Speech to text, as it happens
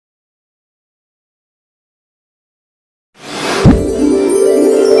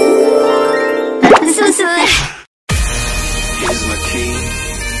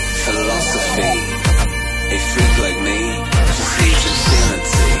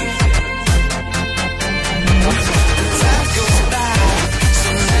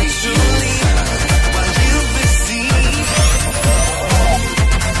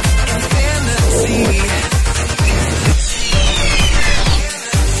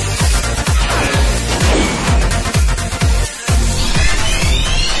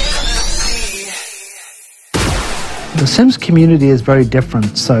Sims community is very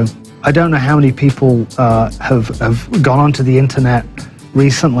different. So I don't know how many people have gone onto the internet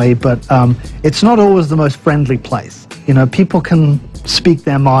recently, but it's not always the most friendly place. You know, people can speak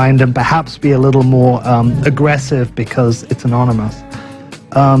their mind and perhaps be a little more aggressive because it's anonymous.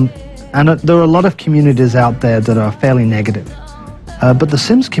 And there are a lot of communities out there that are fairly negative. But the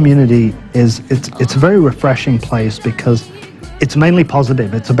Sims community it's a very refreshing place because it's mainly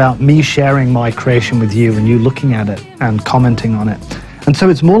positive. It's about me sharing my creation with you and you looking at it and commenting on it. And so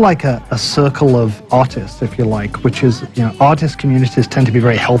it's more like a circle of artists, if you like, which is, you know, artist communities tend to be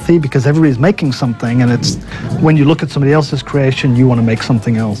very healthy because everybody's making something, and it's when you look at somebody else's creation, you want to make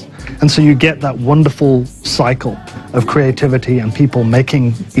something else. And so you get that wonderful cycle of creativity and people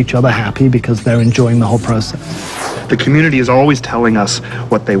making each other happy because they're enjoying the whole process. The community is always telling us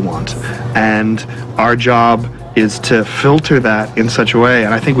what they want, and our job is to filter that in such a way,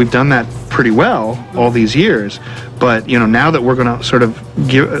 and I think we've done that pretty well all these years. But you know, now that we're going to sort of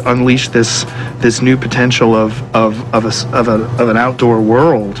unleash this new potential of an outdoor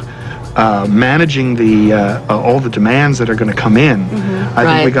world, managing all the demands that are going to come in,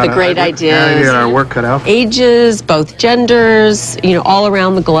 I think we got the great ideas, our work cut out. Ages, both genders, you know, all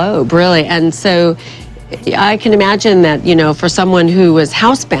around the globe, really. And so I can imagine that, you know, for someone who was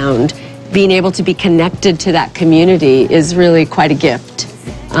housebound, being able to be connected to that community is really quite a gift,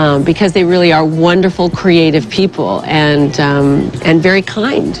 because they really are wonderful, creative people and very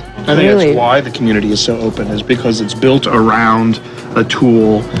kind. I think that's why the community is so open, is because it's built around a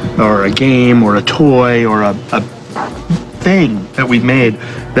tool or a game or a toy or a thing that we've made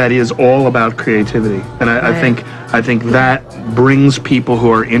that is all about creativity. And I think that brings people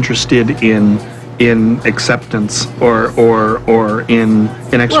who are interested in acceptance or in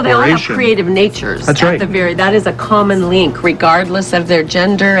exploration. Well, they all have creative natures. That's right. That is a common link, regardless of their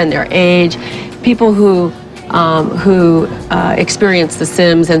gender and their age. People who experience The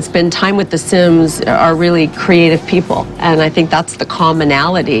Sims and spend time with The Sims are really creative people, and I think that's the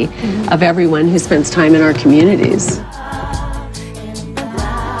commonality of everyone who spends time in our communities.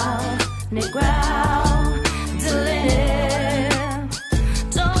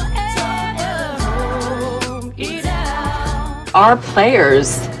 Our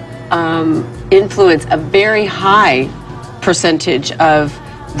players influence a very high percentage of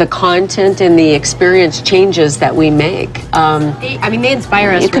the content and the experience changes that we make. I mean, they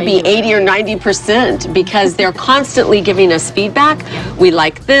inspire us. It could be 80 or 90% because they're constantly giving us feedback. We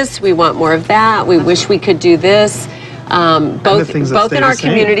like this, we want more of that, we wish we could do this. Both in our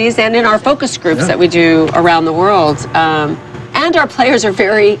communities and in our focus groups that we do around the world. And our players are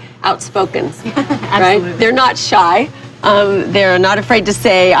very outspoken, right? They're not shy. They're not afraid to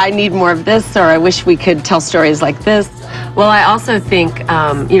say, I need more of this, or I wish we could tell stories like this. Well, I also think,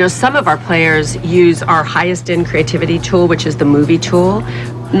 you know, some of our players use our highest end creativity tool, which is the movie tool.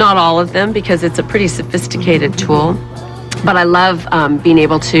 Not all of them, because it's a pretty sophisticated tool. But I love being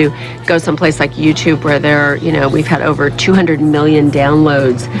able to go someplace like YouTube where we've had over 200 million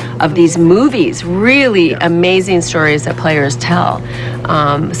downloads of these movies, really amazing stories that players tell.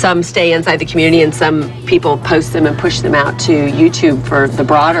 Some stay inside the community and some people post them and push them out to YouTube for the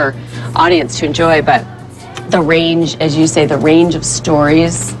broader audience to enjoy. But the range, as you say, the range of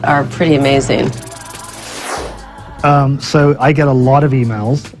stories are pretty amazing. So I get a lot of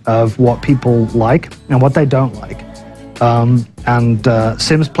emails of what people like and what they don't like.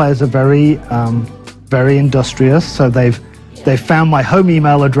 Sims players are very, very industrious, so they've found my home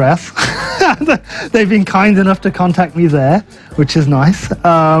email address. They've been kind enough to contact me there, which is nice,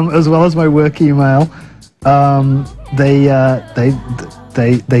 as well as my work email. They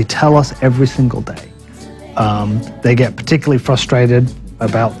tell us every single day. They get particularly frustrated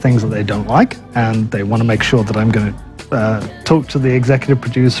about things that they don't like, and they want to make sure that I'm going to talk to the executive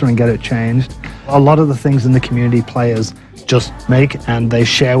producer and get it changed. A lot of the things in the community players just make and they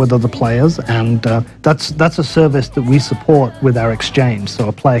share with other players, and that's a service that we support with our exchange. So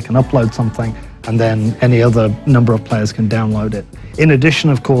a player can upload something and then any other number of players can download it. In addition,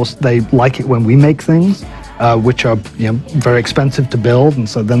 of course, they like it when we make things which are very expensive to build, and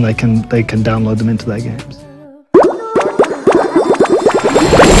so then they can download them into their games.